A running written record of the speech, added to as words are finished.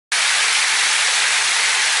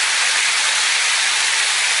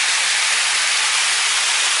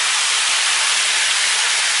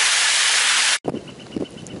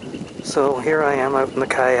So here I am out in the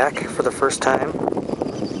kayak for the first time.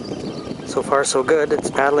 So far so good.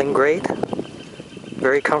 It's paddling great.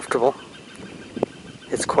 Very comfortable.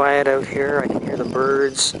 It's quiet out here. I can hear the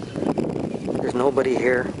birds. There's nobody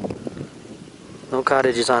here. No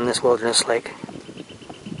cottages on this wilderness lake.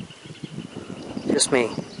 Just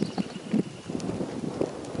me.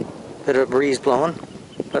 Bit of a breeze blowing,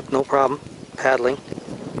 but no problem. Paddling.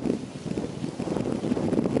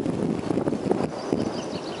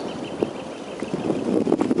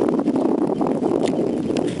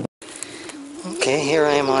 Okay, here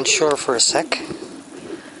I am on shore for a sec.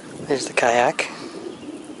 There's the kayak.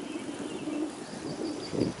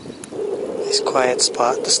 Nice quiet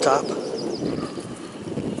spot to stop. You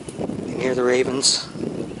can hear the ravens.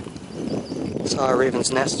 Saw a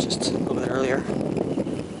raven's nest just a little bit earlier.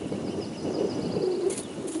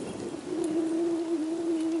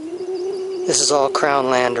 This is all crown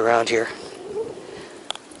land around here.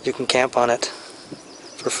 You can camp on it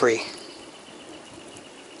for free.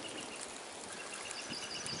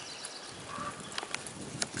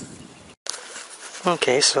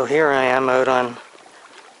 Okay, so here I am out on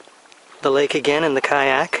the lake again in the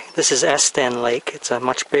kayak. This is Esten Lake. It's a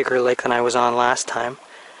much bigger lake than I was on last time.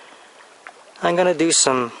 I'm going to do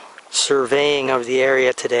some surveying of the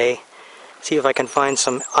area today. See if I can find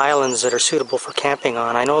some islands that are suitable for camping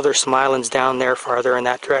on. I know there's some islands down there farther in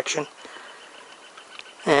that direction.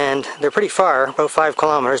 And they're pretty far, about 5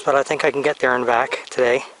 kilometers, but I think I can get there and back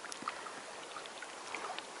today.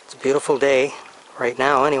 It's a beautiful day right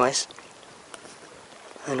now anyways.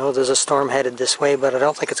 I know there's a storm headed this way, but I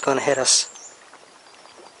don't think it's going to hit us.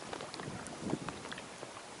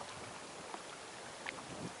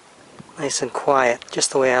 Nice and quiet,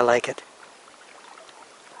 just the way I like it.